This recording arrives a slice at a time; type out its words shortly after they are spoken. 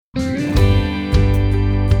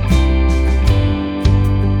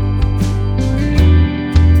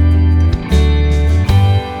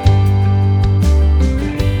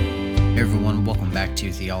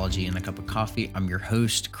Coffee. I'm your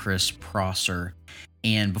host, Chris Prosser.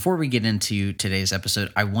 And before we get into today's episode,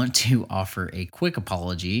 I want to offer a quick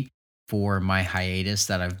apology for my hiatus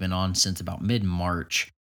that I've been on since about mid March.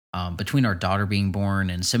 Between our daughter being born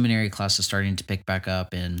and seminary classes starting to pick back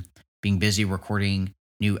up and being busy recording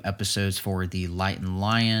new episodes for the Light and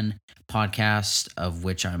Lion podcast, of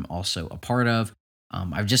which I'm also a part of.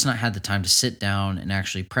 I've just not had the time to sit down and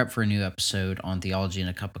actually prep for a new episode on theology and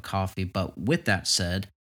a cup of coffee. But with that said,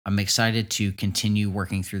 I'm excited to continue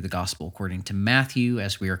working through the gospel according to Matthew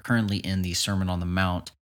as we are currently in the Sermon on the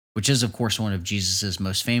Mount, which is, of course, one of Jesus's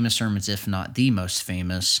most famous sermons, if not the most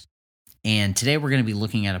famous. And today we're going to be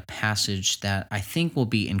looking at a passage that I think will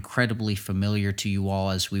be incredibly familiar to you all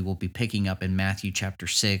as we will be picking up in Matthew chapter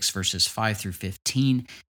 6, verses 5 through 15.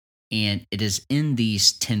 And it is in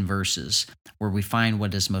these 10 verses where we find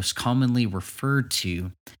what is most commonly referred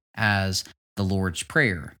to as the Lord's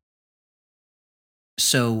Prayer.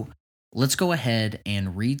 So let's go ahead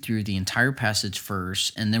and read through the entire passage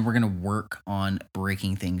first, and then we're going to work on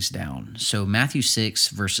breaking things down. So Matthew 6,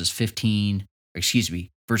 verses 5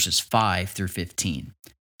 through 15.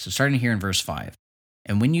 So starting here in verse 5.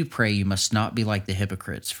 And when you pray, you must not be like the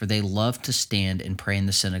hypocrites, for they love to stand and pray in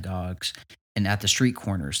the synagogues and at the street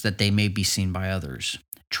corners, that they may be seen by others.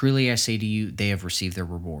 Truly I say to you, they have received their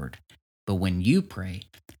reward. But when you pray,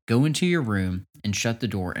 go into your room and shut the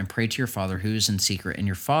door and pray to your Father who is in secret, and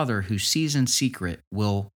your Father who sees in secret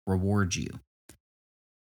will reward you.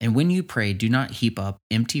 And when you pray, do not heap up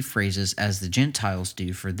empty phrases as the Gentiles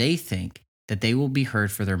do, for they think that they will be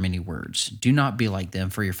heard for their many words. Do not be like them,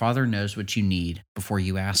 for your Father knows what you need before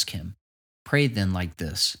you ask him. Pray then like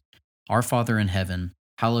this: Our Father in heaven,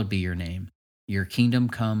 hallowed be your name. Your kingdom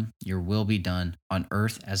come, your will be done, on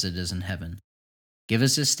earth as it is in heaven. Give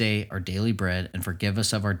us this day our daily bread, and forgive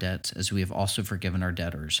us of our debts, as we have also forgiven our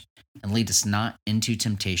debtors. And lead us not into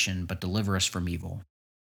temptation, but deliver us from evil.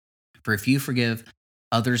 For if you forgive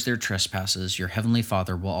others their trespasses, your heavenly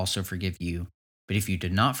Father will also forgive you. But if you do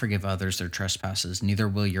not forgive others their trespasses, neither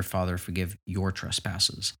will your Father forgive your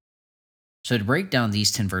trespasses. So to break down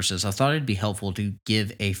these 10 verses, I thought it'd be helpful to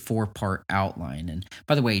give a 4-part outline. And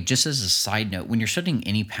by the way, just as a side note, when you're studying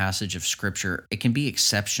any passage of Scripture, it can be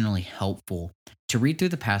exceptionally helpful to read through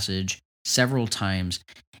the passage several times.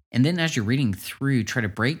 And then as you're reading through, try to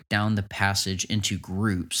break down the passage into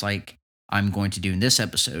groups like I'm going to do in this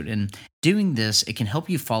episode. And doing this, it can help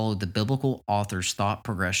you follow the biblical author's thought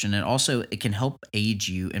progression. And also, it can help aid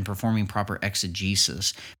you in performing proper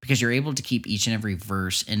exegesis because you're able to keep each and every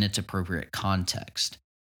verse in its appropriate context.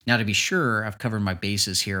 Now, to be sure, I've covered my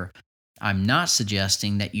bases here. I'm not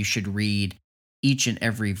suggesting that you should read each and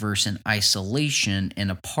every verse in isolation and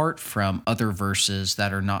apart from other verses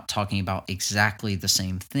that are not talking about exactly the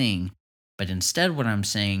same thing. But instead, what I'm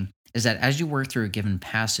saying is that as you work through a given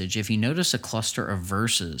passage, if you notice a cluster of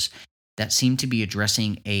verses that seem to be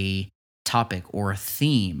addressing a topic or a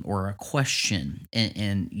theme or a question,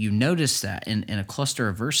 and you notice that in a cluster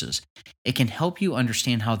of verses, it can help you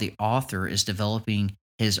understand how the author is developing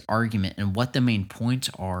his argument and what the main points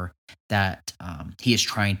are that he is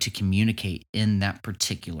trying to communicate in that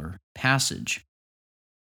particular passage.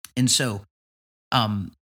 And so,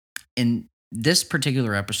 in this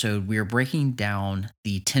particular episode, we are breaking down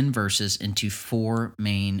the 10 verses into 4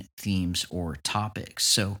 main themes or topics.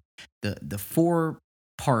 So the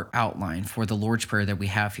 4-part outline for the Lord's Prayer that we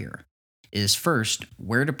have here is first,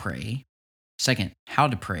 where to pray; second, how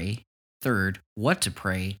to pray; third, what to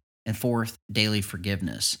pray; and fourth, daily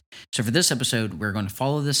forgiveness. So for this episode, we're going to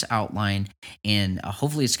follow this outline, and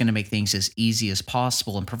hopefully it's going to make things as easy as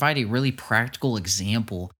possible and provide a really practical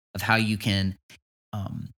example of how you can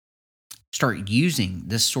start using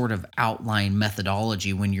this sort of outline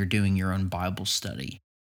methodology when you're doing your own Bible study.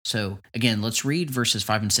 So again, let's read verses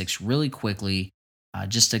 5 and 6 really quickly,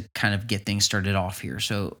 just to kind of get things started off here.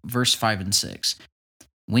 So verse 5 and 6.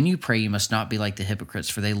 When you pray, you must not be like the hypocrites,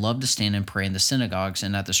 for they love to stand and pray in the synagogues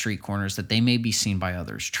and at the street corners, that they may be seen by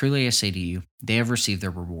others. Truly I say to you, they have received their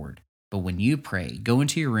reward. But when you pray, go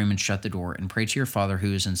into your room and shut the door and pray to your Father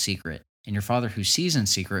who is in secret, and your Father who sees in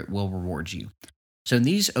secret will reward you. So in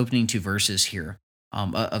these opening 2 verses here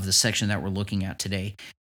of the section that we're looking at today,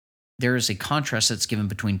 there is a contrast that's given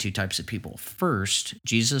between 2 types of people. First,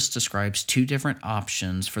 Jesus describes 2 different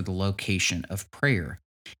options for the location of prayer.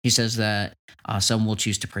 He says that some will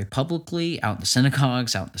choose to pray publicly, out in the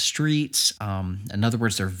synagogues, out in the streets. In other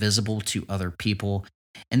words, they're visible to other people.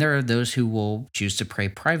 And there are those who will choose to pray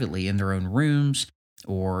privately in their own rooms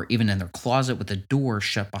or even in their closet with the door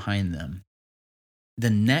shut behind them. The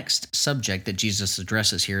next subject that Jesus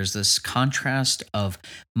addresses here is this contrast of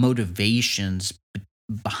motivations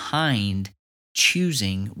behind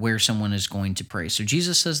choosing where someone is going to pray. So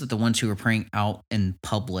Jesus says that the ones who are praying out in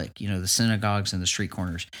public, the synagogues and the street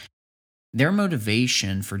corners, their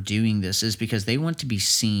motivation for doing this is because they want to be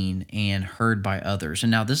seen and heard by others.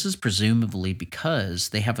 And now this is presumably because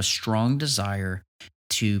they have a strong desire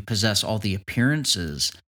to possess all the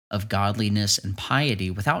appearances of godliness and piety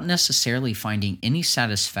without necessarily finding any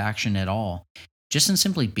satisfaction at all, just in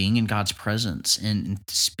simply being in God's presence and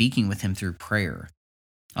speaking with Him through prayer.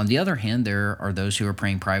 On the other hand, there are those who are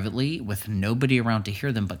praying privately with nobody around to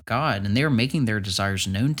hear them but God, and they are making their desires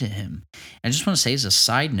known to Him. I just want to say, as a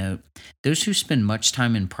side note, those who spend much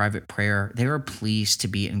time in private prayer, they are pleased to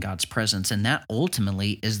be in God's presence, and that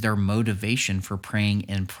ultimately is their motivation for praying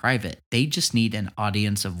in private. They just need an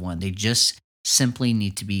audience of one. They just simply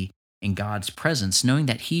need to be in God's presence, knowing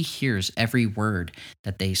that He hears every word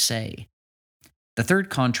that they say. The third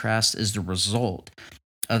contrast is the result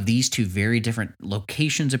of these two very different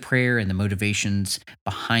locations of prayer and the motivations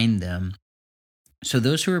behind them. So,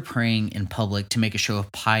 those who are praying in public to make a show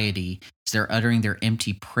of piety as they're uttering their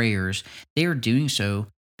empty prayers, they are doing so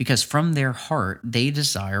because from their heart they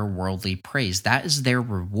desire worldly praise. That is their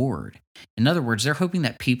reward. In other words, they're hoping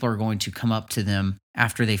that people are going to come up to them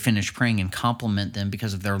after they finish praying and compliment them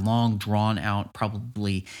because of their long, drawn out,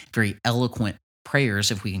 probably very eloquent prayers,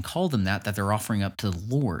 if we can call them that they're offering up to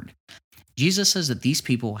the Lord. Jesus says that these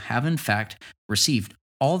people have in fact received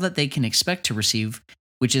all that they can expect to receive,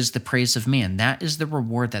 which is the praise of man. That is the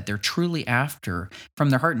reward that they're truly after from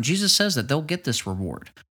their heart. And Jesus says that they'll get this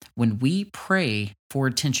reward. When we pray for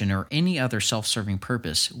attention or any other self-serving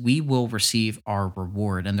purpose, we will receive our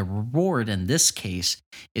reward. And the reward in this case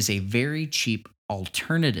is a very cheap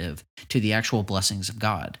alternative to the actual blessings of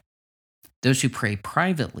God. Those who pray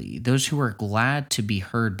privately, those who are glad to be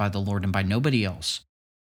heard by the Lord and by nobody else,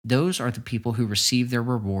 those are the people who receive their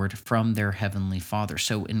reward from their heavenly Father.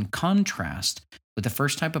 So, in contrast with the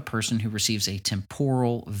first type of person who receives a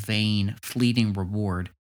temporal, vain, fleeting reward,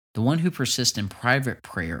 the one who persists in private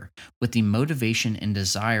prayer with the motivation and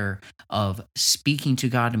desire of speaking to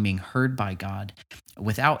God and being heard by God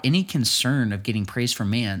without any concern of getting praise from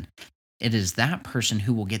man, it is that person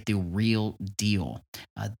who will get the real deal.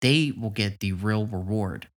 They will get the real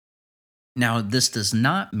reward. Now, this does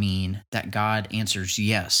not mean that God answers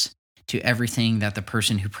yes to everything that the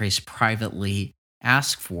person who prays privately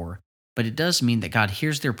asks for, but it does mean that God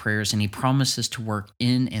hears their prayers and He promises to work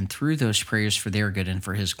in and through those prayers for their good and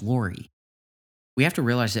for His glory. We have to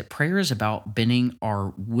realize that prayer is about bending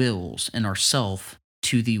our wills and ourself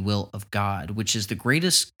to the will of God, which is the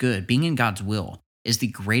greatest good. Being in God's will is the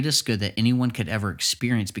greatest good that anyone could ever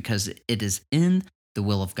experience because it is in the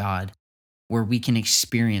will of God where we can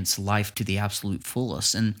experience life to the absolute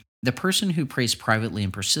fullest. And the person who prays privately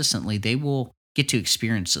and persistently, they will get to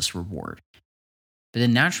experience this reward. But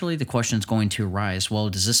then naturally the question is going to arise, well,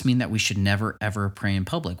 does this mean that we should never ever pray in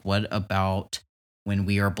public? What about when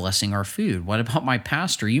we are blessing our food? What about my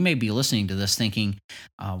pastor? You may be listening to this thinking,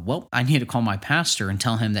 well, I need to call my pastor and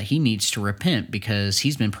tell him that he needs to repent because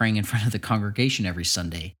he's been praying in front of the congregation every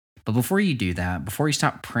Sunday. But before you do that, before you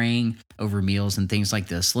stop praying over meals and things like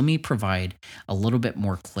this, let me provide a little bit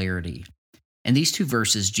more clarity. In these two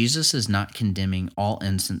verses, Jesus is not condemning all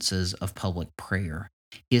instances of public prayer.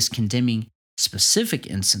 He is condemning specific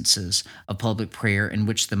instances of public prayer in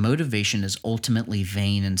which the motivation is ultimately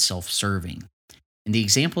vain and self-serving. In the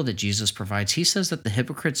example that Jesus provides, he says that the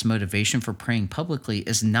hypocrite's motivation for praying publicly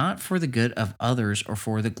is not for the good of others or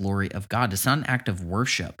for the glory of God. It's not an act of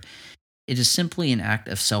worship. It is simply an act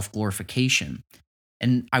of self-glorification.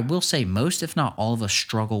 And I will say most, if not all of us,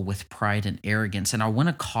 struggle with pride and arrogance. And I want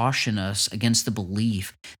to caution us against the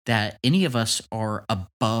belief that any of us are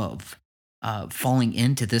above falling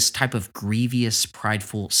into this type of grievous,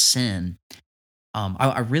 prideful sin.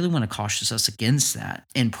 I really want to caution us against that.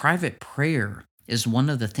 And private prayer is one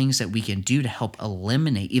of the things that we can do to help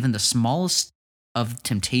eliminate even the smallest of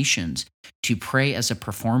temptations to pray as a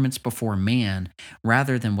performance before man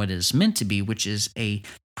rather than what it is meant to be, which is a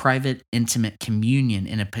private, intimate communion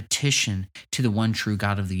and a petition to the one true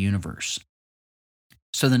God of the universe.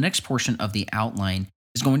 So the next portion of the outline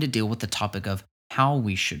is going to deal with the topic of how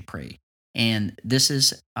we should pray. And this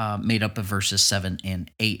is made up of verses 7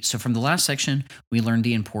 and 8. So from the last section, we learned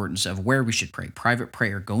the importance of where we should pray. Private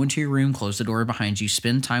prayer. Go into your room, close the door behind you,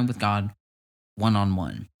 spend time with God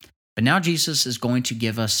one-on-one. But now Jesus is going to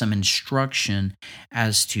give us some instruction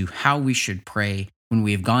as to how we should pray when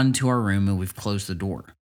we have gone into our room and we've closed the door.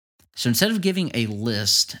 So instead of giving a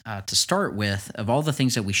list to start with of all the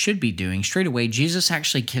things that we should be doing, straight away, Jesus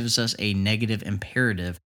actually gives us a negative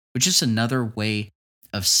imperative, which is another way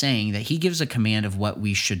of saying that he gives a command of what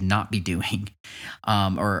we should not be doing,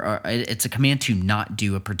 or it's a command to not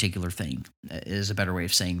do a particular thing, is a better way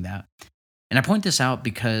of saying that. And I point this out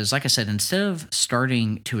because, like I said, instead of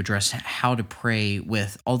starting to address how to pray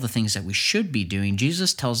with all the things that we should be doing,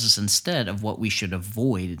 Jesus tells us instead of what we should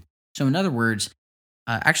avoid. So, in other words,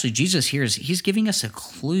 actually, Jesus here he's giving us a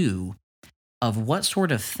clue of what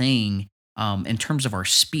sort of thing, in terms of our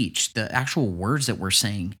speech, the actual words that we're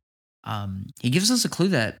saying. He gives us a clue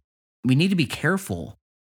that we need to be careful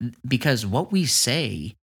because what we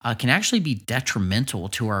say can actually be detrimental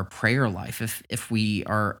to our prayer life if we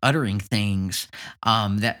are uttering things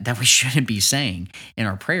that we shouldn't be saying in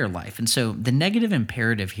our prayer life. And so the negative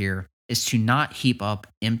imperative here is to not heap up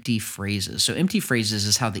empty phrases. So empty phrases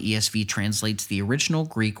is how the ESV translates the original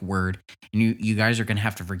Greek word. And you guys are going to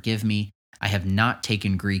have to forgive me. I have not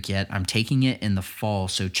taken Greek yet. I'm taking it in the fall,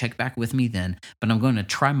 so check back with me then. But I'm going to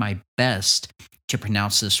try my best to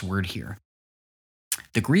pronounce this word here.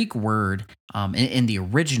 The Greek word in the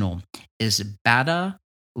original is bata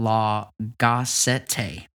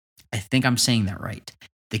logasete. I think I'm saying that right.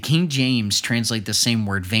 The King James translate the same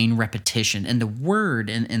word, vain repetition. And the word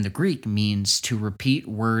in the Greek means to repeat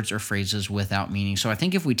words or phrases without meaning. So I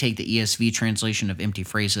think if we take the ESV translation of empty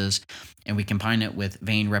phrases and we combine it with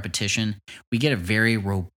vain repetition, we get a very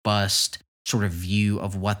robust sort of view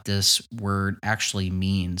of what this word actually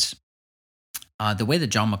means. The way that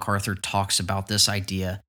John MacArthur talks about this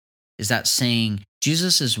idea is that saying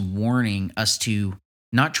Jesus is warning us to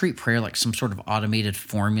not treat prayer like some sort of automated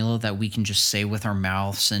formula that we can just say with our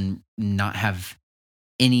mouths and not have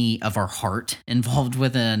any of our heart involved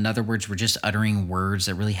with it. In other words, we're just uttering words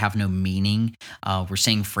that really have no meaning. We're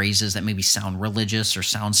saying phrases that maybe sound religious or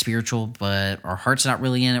sound spiritual, but our heart's not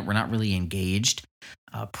really in it. We're not really engaged.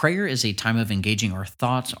 Prayer is a time of engaging our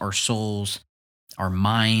thoughts, our souls, our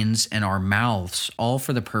minds, and our mouths, all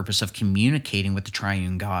for the purpose of communicating with the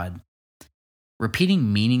triune God.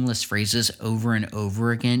 Repeating meaningless phrases over and over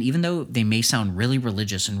again, even though they may sound really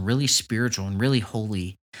religious and really spiritual and really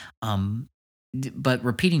holy, but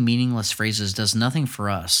repeating meaningless phrases does nothing for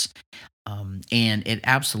us, and it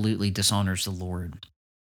absolutely dishonors the Lord.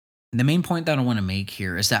 The main point that I want to make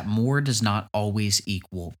here is that more does not always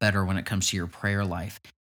equal better when it comes to your prayer life.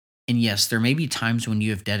 And yes, there may be times when you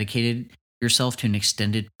have dedicated yourself to an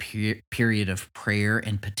extended period of prayer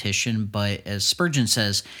and petition, but as Spurgeon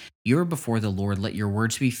says, you're before the Lord, let your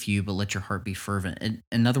words be few, but let your heart be fervent.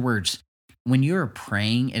 In other words, when you're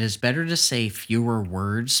praying, it is better to say fewer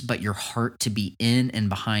words, but your heart to be in and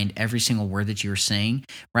behind every single word that you're saying,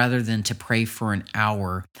 rather than to pray for an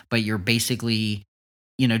hour, but you're basically,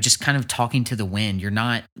 just kind of talking to the wind. You're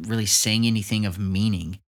not really saying anything of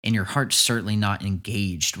meaning, and your heart's certainly not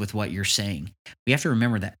engaged with what you're saying. We have to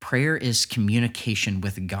remember that prayer is communication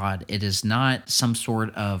with God. It is not some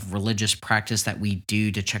sort of religious practice that we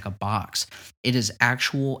do to check a box. It is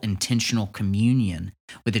actual intentional communion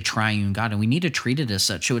with the triune God, and we need to treat it as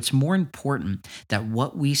such. So it's more important that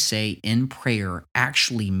what we say in prayer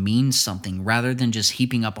actually means something rather than just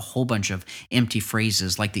heaping up a whole bunch of empty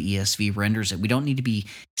phrases like the ESV renders it. We don't need to be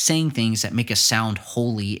saying things that make us sound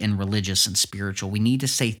holy and religious and spiritual. We need to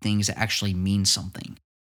say things that actually mean something.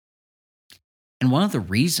 And one of the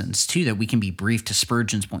reasons, too, that we can be brief, to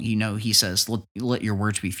Spurgeon's point, he says, let your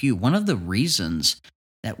words be few. One of the reasons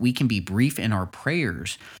that we can be brief in our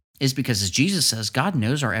prayers is because, as Jesus says, God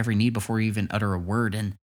knows our every need before we even utter a word.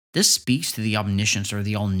 And this speaks to the omniscience or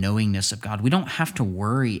the all-knowingness of God. We don't have to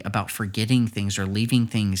worry about forgetting things or leaving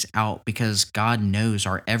things out because God knows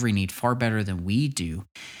our every need far better than we do.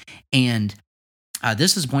 And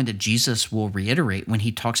this is a point that Jesus will reiterate when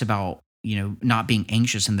he talks about not being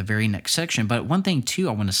anxious in the very next section. But one thing, too,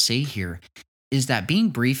 I want to say here is that being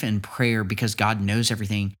brief in prayer because God knows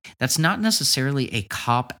everything, that's not necessarily a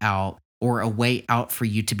cop-out or a way out for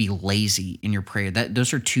you to be lazy in your prayer.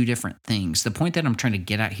 Those are two different things. The point that I'm trying to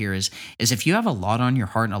get at here is if you have a lot on your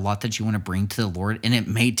heart and a lot that you want to bring to the Lord, and it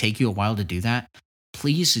may take you a while to do that,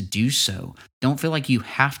 please do so. Don't feel like you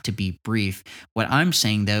have to be brief. What I'm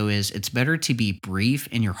saying, though, is it's better to be brief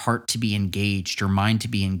and your heart to be engaged, your mind to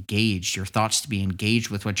be engaged, your thoughts to be engaged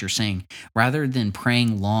with what you're saying, rather than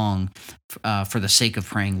praying long for the sake of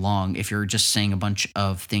praying long if you're just saying a bunch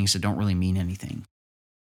of things that don't really mean anything.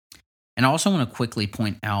 And I also want to quickly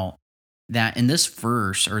point out that in this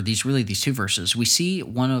verse, or these two verses, we see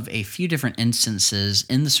one of a few different instances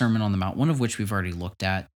in the Sermon on the Mount, one of which we've already looked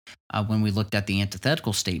at, when we looked at the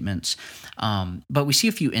antithetical statements. But we see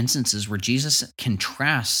a few instances where Jesus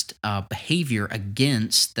contrasts behavior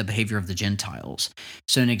against the behavior of the Gentiles.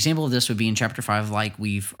 So, an example of this would be in chapter 5, like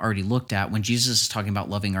we've already looked at, when Jesus is talking about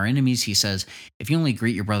loving our enemies. He says, if you only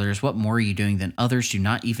greet your brothers, what more are you doing than others? Do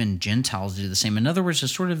not even Gentiles do the same? In other words,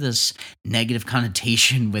 there's sort of this negative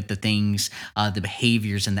connotation with the things, the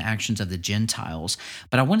behaviors and the actions of the Gentiles.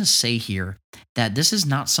 But I want to say here that this is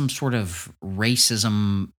not some sort of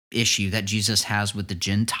racism issue that Jesus has with the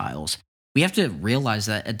Gentiles. We have to realize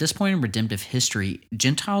that at this point in redemptive history,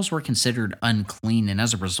 Gentiles were considered unclean. And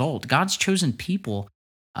as a result, God's chosen people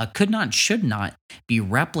could not, should not be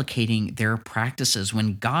replicating their practices.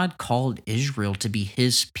 When God called Israel to be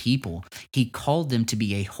his people, he called them to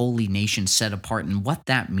be a holy nation set apart. And what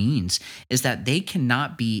that means is that they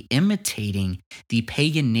cannot be imitating the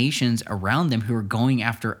pagan nations around them who are going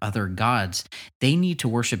after other gods. They need to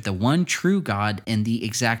worship the one true God in the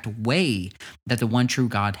exact way that the one true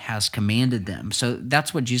God has commanded them. So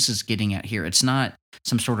that's what Jesus is getting at here. It's not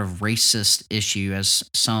some sort of racist issue, as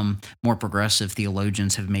some more progressive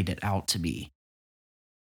theologians have made it out to be.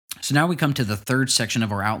 So now we come to the third section of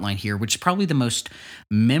our outline here, which is probably the most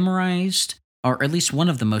memorized, or at least one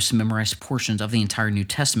of the most memorized portions of the entire New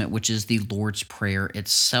Testament, which is the Lord's Prayer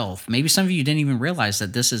itself. Maybe some of you didn't even realize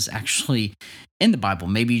that this is actually in the Bible.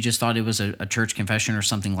 Maybe you just thought it was a church confession or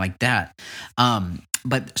something like that.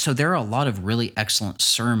 But so there are a lot of really excellent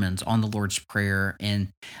sermons on the Lord's Prayer, and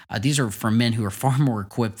these are from men who are far more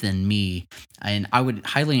equipped than me. And I would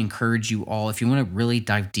highly encourage you all, if you want to really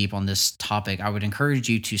dive deep on this topic, I would encourage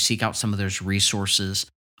you to seek out some of those resources.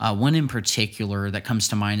 One in particular that comes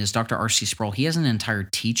to mind is Dr. R.C. Sproul. He has an entire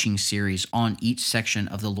teaching series on each section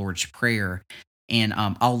of the Lord's Prayer, and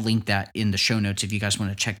I'll link that in the show notes if you guys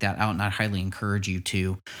want to check that out, and I'd highly encourage you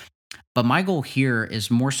to. But my goal here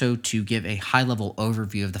is more so to give a high-level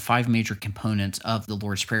overview of the 5 major components of the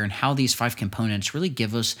Lord's Prayer and how these 5 components really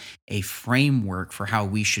give us a framework for how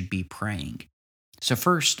we should be praying. So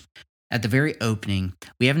first, at the very opening,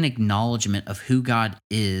 we have an acknowledgement of who God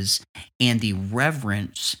is and the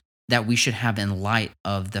reverence that we should have in light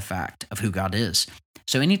of the fact of who God is.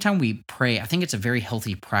 So anytime we pray, I think it's a very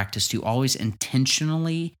healthy practice to always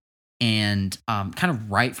intentionally and kind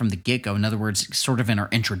of right from the get-go, in other words, sort of in our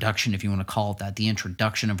introduction, if you want to call it that, the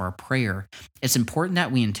introduction of our prayer, it's important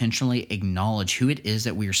that we intentionally acknowledge who it is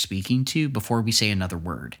that we are speaking to before we say another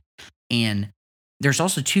word. And there's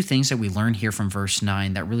also 2 things that we learn here from verse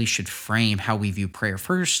 9 that really should frame how we view prayer.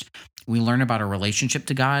 First, we learn about our relationship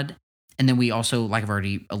to God. And then we also, like I've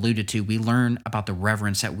already alluded to, we learn about the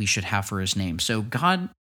reverence that we should have for his name. So God,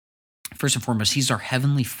 first and foremost, he's our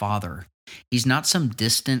heavenly Father. He's not some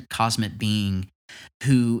distant cosmic being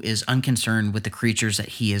who is unconcerned with the creatures that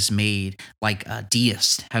he has made, like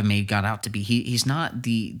deists have made God out to be. He's not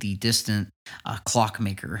the distant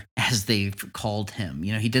clockmaker, as they've called him.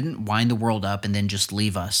 You know, he didn't wind the world up and then just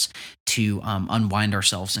leave us to unwind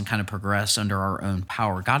ourselves and kind of progress under our own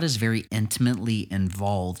power. God is very intimately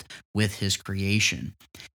involved with his creation.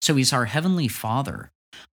 So he's our heavenly Father,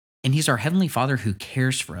 and he's our heavenly Father who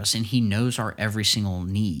cares for us, and he knows our every single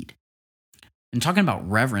need. And talking about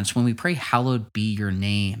reverence, when we pray, hallowed be your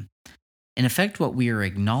name, in effect, what we are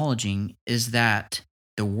acknowledging is that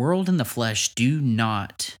the world and the flesh do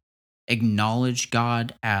not acknowledge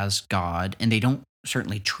God as God, and they don't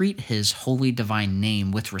certainly treat his holy divine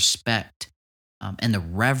name with respect and the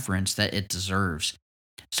reverence that it deserves.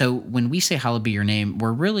 So when we say, hallowed be your name,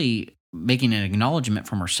 we're really making an acknowledgement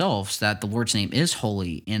from ourselves that the Lord's name is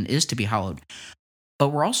holy and is to be hallowed. But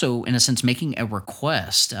we're also, in a sense, making a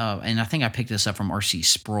request. And I think I picked this up from R.C.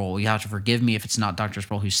 Sproul. You have to forgive me if it's not Dr.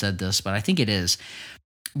 Sproul who said this, but I think it is,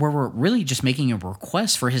 where we're really just making a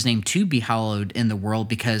request for his name to be hallowed in the world,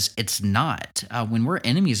 because it's not. When we're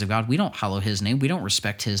enemies of God, we don't hallow his name. We don't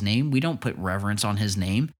respect his name. We don't put reverence on his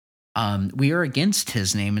name. We are against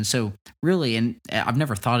his name. And so really, and I've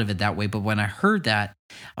never thought of it that way, but when I heard that,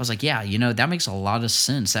 I was like, yeah, that makes a lot of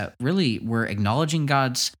sense, that really we're acknowledging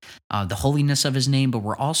God's, the holiness of his name, but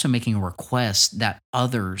we're also making a request that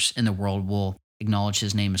others in the world will acknowledge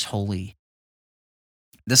his name as holy.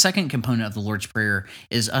 The second component of the Lord's Prayer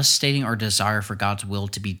is us stating our desire for God's will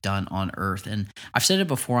to be done on earth. And I've said it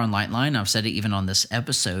before on Lightline, I've said it even on this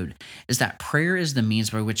episode, is that prayer is the means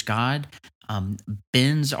by which God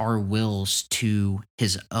bends our wills to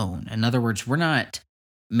his own. In other words, we're not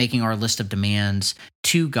making our list of demands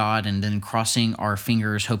to God and then crossing our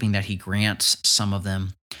fingers hoping that he grants some of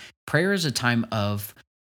them. Prayer is a time of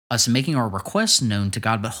us making our requests known to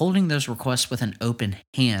God, but holding those requests with an open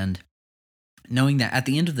hand, knowing that at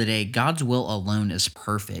the end of the day, God's will alone is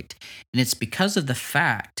perfect. And it's because of the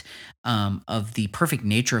fact of the perfect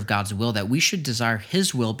nature of God's will that we should desire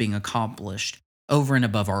His will being accomplished over and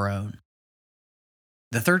above our own.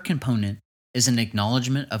 The third component is an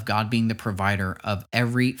acknowledgement of God being the provider of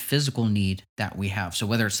every physical need that we have. So,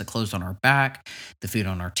 whether it's the clothes on our back, the food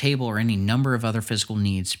on our table, or any number of other physical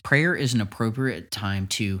needs, prayer is an appropriate time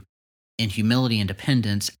to, in humility and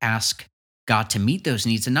dependence, ask God to meet those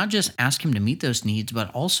needs, and not just ask Him to meet those needs,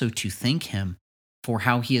 but also to thank Him for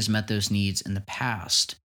how He has met those needs in the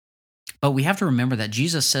past. But we have to remember that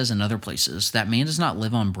Jesus says in other places that man does not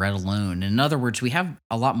live on bread alone. In other words, we have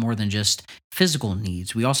a lot more than just physical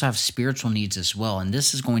needs. We also have spiritual needs as well. And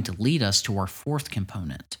this is going to lead us to our fourth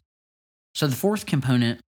component. So the fourth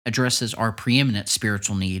component addresses our preeminent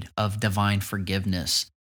spiritual need of divine forgiveness.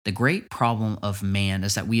 The great problem of man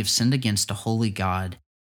is that we have sinned against a holy God.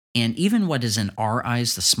 And even what is in our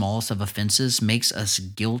eyes the smallest of offenses makes us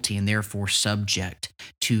guilty and therefore subject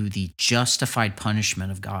to the justified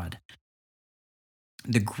punishment of God.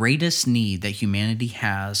 The greatest need that humanity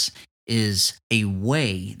has is a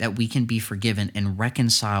way that we can be forgiven and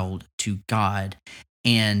reconciled to God.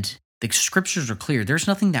 And the scriptures are clear. There's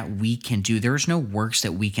nothing that we can do. There's no works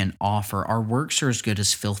that we can offer. Our works are as good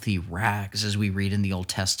as filthy rags, as we read in the Old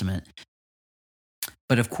Testament.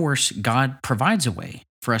 But of course, God provides a way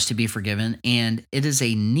for us to be forgiven, and it is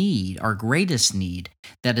a need, our greatest need,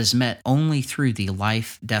 that is met only through the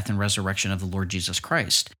life, death, and resurrection of the Lord Jesus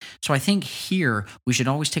Christ. So I think here we should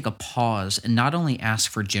always take a pause and not only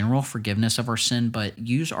ask for general forgiveness of our sin, but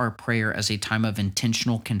use our prayer as a time of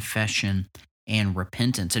intentional confession and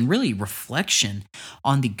repentance, and really reflection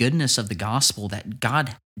on the goodness of the gospel that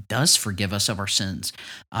God does forgive us of our sins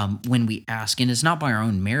when we ask. And it's not by our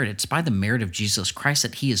own merit, it's by the merit of Jesus Christ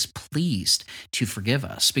that He is pleased to forgive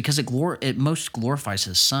us, because it most glorifies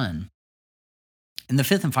His Son. And the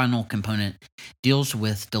fifth and final component deals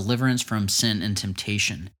with deliverance from sin and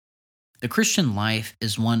temptation. The Christian life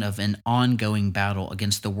is one of an ongoing battle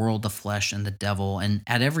against the world, the flesh, and the devil. And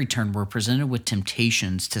at every turn, we're presented with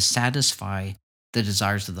temptations to satisfy the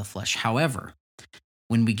desires of the flesh. However,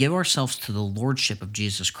 when we give ourselves to the lordship of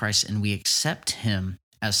Jesus Christ and we accept Him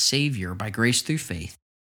as Savior by grace through faith,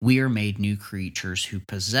 we are made new creatures who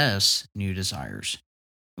possess new desires.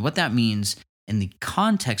 And what that means in the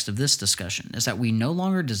context of this discussion is that we no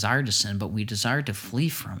longer desire to sin, but we desire to flee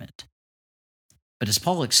from it. But as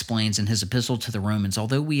Paul explains in his epistle to the Romans,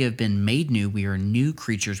 although we have been made new, we are new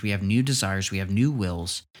creatures, we have new desires, we have new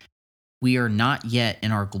wills, we are not yet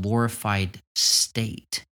in our glorified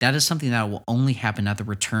state. That is something that will only happen at the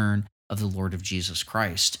return of the Lord of Jesus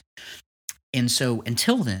Christ. And so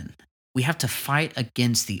until then, we have to fight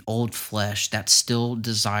against the old flesh that still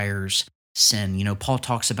desires sin. You know, Paul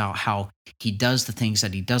talks about how he does the things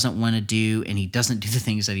that he doesn't want to do, and he doesn't do the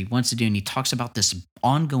things that he wants to do. And he talks about this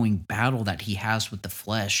ongoing battle that he has with the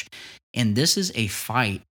flesh. And this is a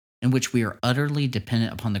fight in which we are utterly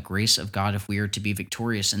dependent upon the grace of God if we are to be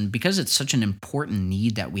victorious. And because it's such an important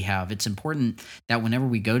need that we have, it's important that whenever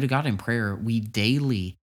we go to God in prayer, we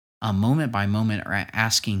daily, moment by moment, are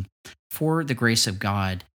asking for the grace of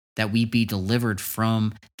God, that we be delivered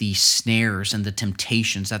from the snares and the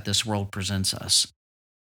temptations that this world presents us.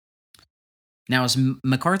 Now, as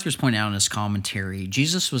MacArthur's pointed out in his commentary,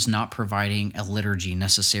 Jesus was not providing a liturgy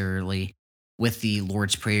necessarily with the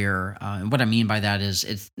Lord's Prayer. And what I mean by that is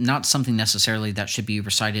it's not something necessarily that should be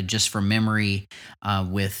recited just for memory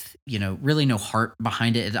with, really no heart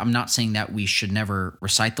behind it. I'm not saying that we should never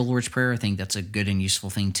recite the Lord's Prayer. I think that's a good and useful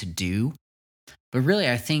thing to do. But really,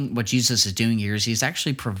 I think what Jesus is doing here is He's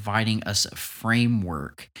actually providing us a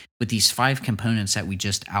framework with these 5 components that we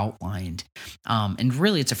just outlined. And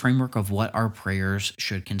really, it's a framework of what our prayers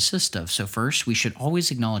should consist of. So first, we should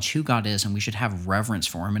always acknowledge who God is, and we should have reverence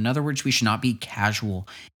for Him. In other words, we should not be casual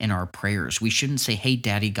in our prayers. We shouldn't say, "Hey,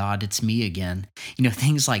 Daddy God, it's me again."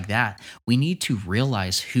 Things like that. We need to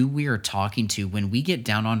realize who we are talking to when we get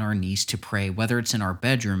down on our knees to pray, whether it's in our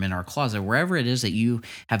bedroom, in our closet, wherever it is that you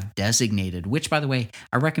have designated, which, by the way,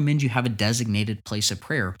 I recommend you have a designated place of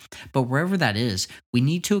prayer. But wherever that is, we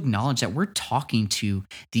need to acknowledge that we're talking to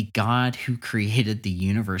the God who created the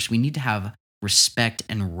universe. We need to have respect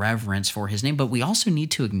and reverence for His name, but we also need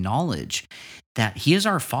to acknowledge that He is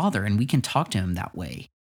our Father, and we can talk to Him that way.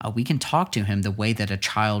 We can talk to Him the way that a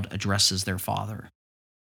child addresses their father.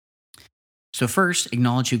 So first,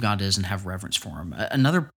 acknowledge who God is and have reverence for Him.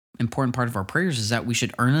 Another important part of our prayers is that we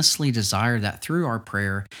should earnestly desire that through our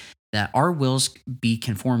prayer that our wills be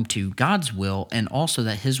conformed to God's will, and also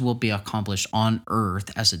that His will be accomplished on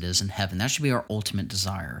earth as it is in heaven. That should be our ultimate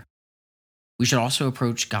desire. We should also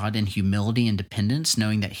approach God in humility and dependence,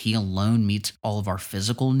 knowing that He alone meets all of our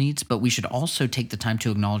physical needs, but we should also take the time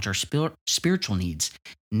to acknowledge our spiritual needs,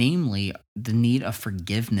 namely the need of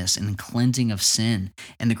forgiveness and cleansing of sin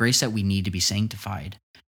and the grace that we need to be sanctified.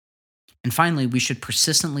 And finally, we should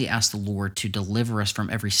persistently ask the Lord to deliver us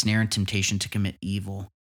from every snare and temptation to commit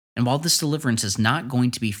evil. And while this deliverance is not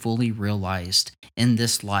going to be fully realized in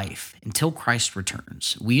this life until Christ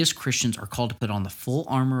returns, we as Christians are called to put on the full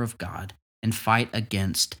armor of God and fight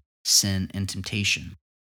against sin and temptation.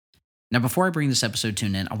 Now, before I bring this episode to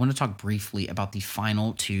an end, I want to talk briefly about the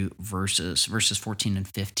final two verses 14 and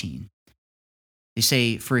 15. They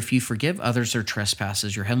say, "For if you forgive others their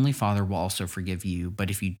trespasses, your heavenly Father will also forgive you. But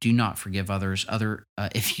if you do not forgive others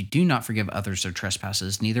their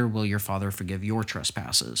trespasses, neither will your Father forgive your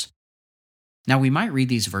trespasses." Now, we might read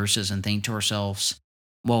these verses and think to ourselves,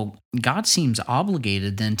 well, God seems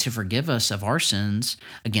obligated then to forgive us of our sins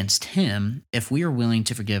against Him if we are willing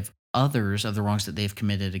to forgive others of the wrongs that they've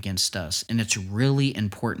committed against us. And it's really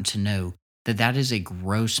important to know that that is a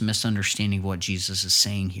gross misunderstanding of what Jesus is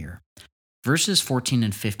saying here. Verses 14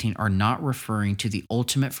 and 15 are not referring to the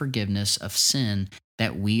ultimate forgiveness of sin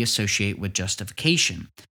that we associate with justification.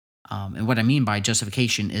 And what I mean by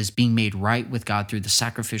justification is being made right with God through the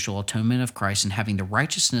sacrificial atonement of Christ and having the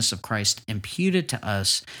righteousness of Christ imputed to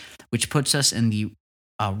us, which puts us in the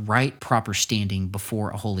right, proper standing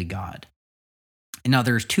before a holy God. And now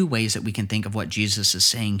there's two ways that we can think of what Jesus is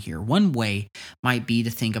saying here. One way might be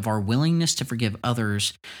to think of our willingness to forgive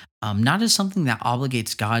others not as something that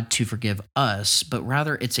obligates God to forgive us, but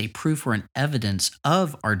rather it's a proof or an evidence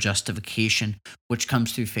of our justification, which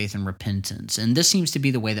comes through faith and repentance. And this seems to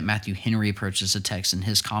be the way that Matthew Henry approaches the text in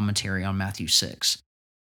his commentary on Matthew 6.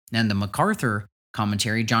 Now, in the MacArthur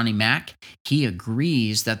commentary, Johnny Mack, he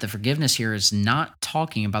agrees that the forgiveness here is not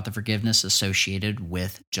talking about the forgiveness associated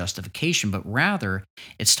with justification, but rather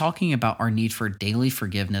it's talking about our need for daily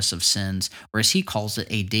forgiveness of sins, or as he calls it,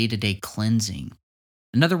 a day-to-day cleansing.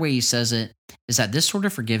 Another way he says it is that this sort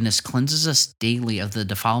of forgiveness cleanses us daily of the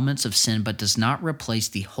defilements of sin, but does not replace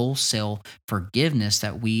the wholesale forgiveness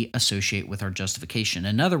that we associate with our justification.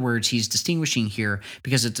 In other words, he's distinguishing here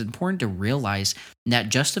because it's important to realize that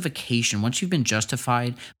justification, once you've been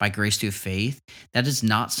justified by grace through faith, that is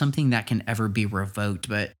not something that can ever be revoked.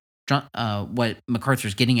 But what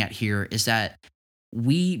MacArthur's getting at here is that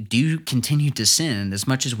we do continue to sin. As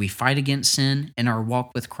much as we fight against sin in our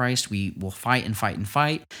walk with Christ, we will fight and fight and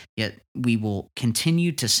fight, yet we will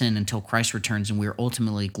continue to sin until Christ returns and we are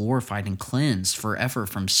ultimately glorified and cleansed forever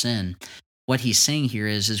from sin. What he's saying here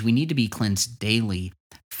is we need to be cleansed daily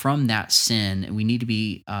from that sin. We need to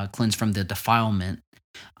be cleansed from the defilement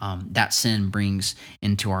that sin brings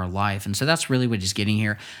into our life. And so that's really what he's getting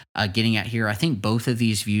at here. I think both of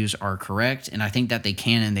these views are correct, and I think that they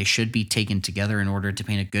can and they should be taken together in order to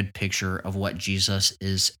paint a good picture of what Jesus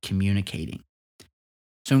is communicating.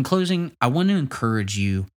 So in closing, I want to encourage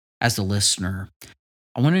you as a listener,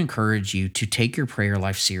 I want to encourage you to take your prayer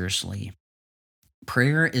life seriously.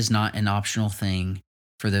 Prayer is not an optional thing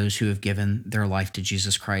for those who have given their life to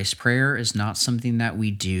Jesus Christ. Prayer is not something that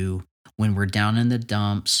we do when we're down in the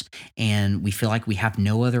dumps and we feel like we have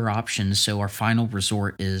no other options, so our final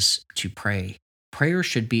resort is to pray. Prayer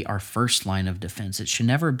should be our first line of defense. It should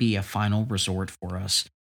never be a final resort for us.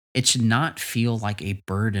 It should not feel like a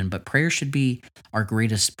burden, but prayer should be our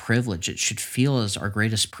greatest privilege. It should feel as our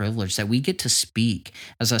greatest privilege that we get to speak,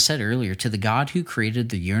 as I said earlier, to the God who created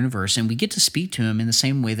the universe, and we get to speak to Him in the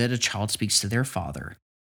same way that a child speaks to their father.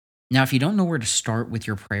 Now, if you don't know where to start with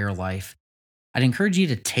your prayer life, I'd encourage you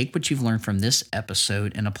to take what you've learned from this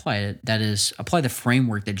episode and apply it. That is, apply the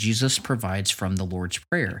framework that Jesus provides from the Lord's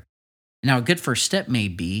Prayer. Now, a good first step may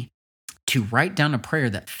be to write down a prayer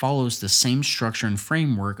that follows the same structure and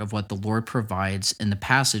framework of what the Lord provides in the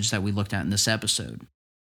passage that we looked at in this episode.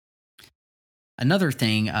 Another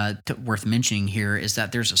thing worth mentioning here is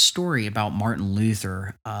that there's a story about Martin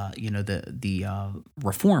Luther, the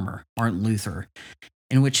reformer, Martin Luther,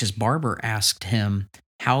 in which his barber asked him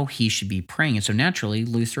how he should be praying. And so naturally,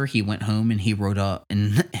 Luther, he went home and he wrote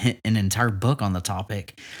an entire book on the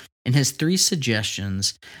topic. And his 3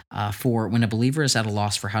 suggestions for when a believer is at a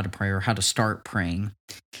loss for how to pray or how to start praying,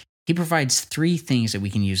 he provides 3 things that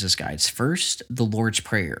we can use as guides. First, the Lord's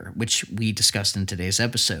Prayer, which we discussed in today's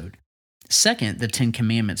episode. Second, the 10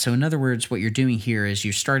 commandments. So in other words, what you're doing here is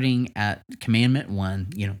you're starting at commandment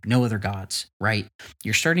 1, no other gods, right?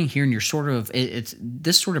 You're starting here and you're it's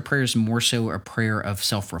this sort of prayer is more so a prayer of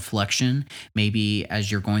self-reflection. Maybe as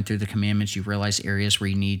you're going through the commandments, you realize areas where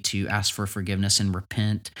you need to ask for forgiveness and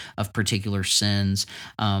repent of particular sins.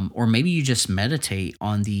 Or maybe you just meditate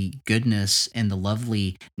on the goodness and the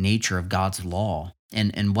lovely nature of God's law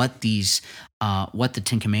and what what the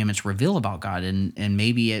 10 commandments reveal about God. And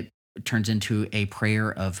maybe it turns into a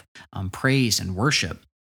prayer of praise and worship,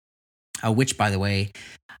 which, by the way,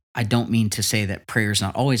 I don't mean to say that prayer is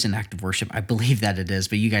not always an act of worship. I believe that it is,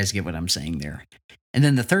 but you guys get what I'm saying there. And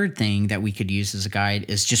then the third thing that we could use as a guide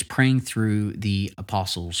is just praying through the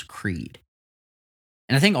Apostles' Creed.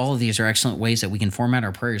 And I think all of these are excellent ways that we can format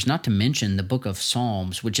our prayers, not to mention the book of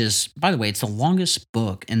Psalms, which is, by the way, it's the longest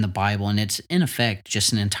book in the Bible, and it's in effect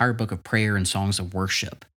just an entire book of prayer and songs of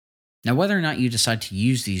worship. Now, whether or not you decide to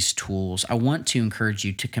use these tools, I want to encourage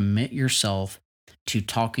you to commit yourself to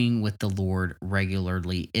talking with the Lord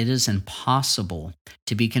regularly. It is impossible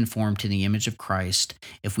to be conformed to the image of Christ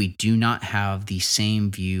if we do not have the same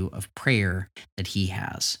view of prayer that he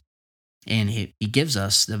has. And he gives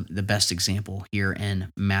us the best example here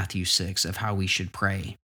in Matthew 6 of how we should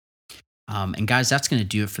pray. And guys, that's going to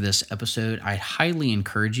do it for this episode. I highly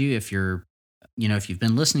encourage you, if you've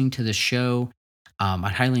been listening to this show,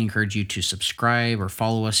 I'd highly encourage you to subscribe or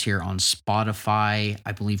follow us here on Spotify.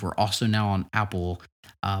 I believe we're also now on Apple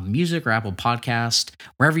Music or Apple Podcast.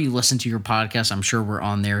 Wherever you listen to your podcast, I'm sure we're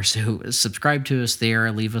on there. So subscribe to us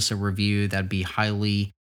there. Leave us a review. That'd be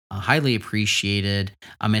highly appreciated.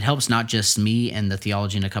 It helps not just me and the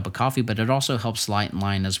Theology in a Cup of Coffee, but it also helps Light and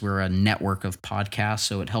Line, as we're a network of podcasts.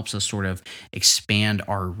 So it helps us sort of expand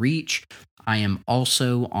our reach. I am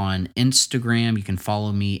also on Instagram. You can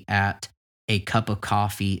follow me at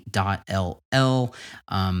acupofcoffee.ll.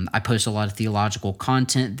 I post a lot of theological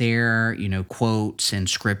content there, quotes and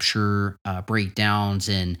scripture breakdowns,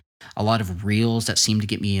 and a lot of reels that seem to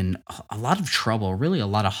get me in a lot of trouble, really a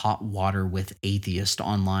lot of hot water with atheists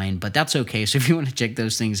online, but that's okay. So if you want to check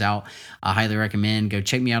those things out, I highly recommend go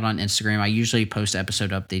check me out on Instagram. I usually post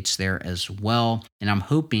episode updates there as well, and I'm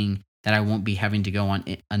hoping that I won't be having to go on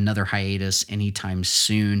another hiatus anytime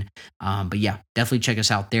soon. But yeah, definitely check us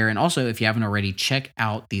out there. And also, if you haven't already, check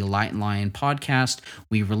out the Light and Lion podcast.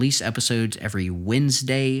 We release episodes every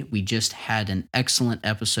Wednesday. We just had an excellent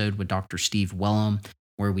episode with Dr. Steve Wellum,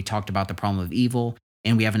 where we talked about the problem of evil.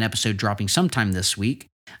 And we have an episode dropping sometime this week,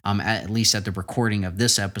 at least at the recording of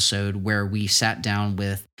this episode, where we sat down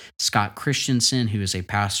with Scott Christensen, who is a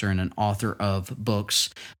pastor and an author of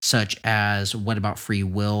books such as What About Free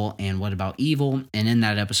Will and What About Evil? And in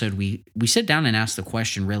that episode, we sit down and ask the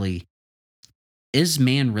question, really, is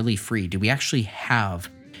man really free? Do we actually have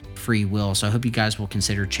free will? So I hope you guys will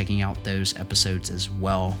consider checking out those episodes as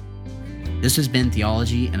well. This has been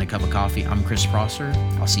Theology and a Cup of Coffee. I'm Chris Prosser.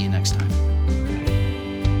 I'll see you next time.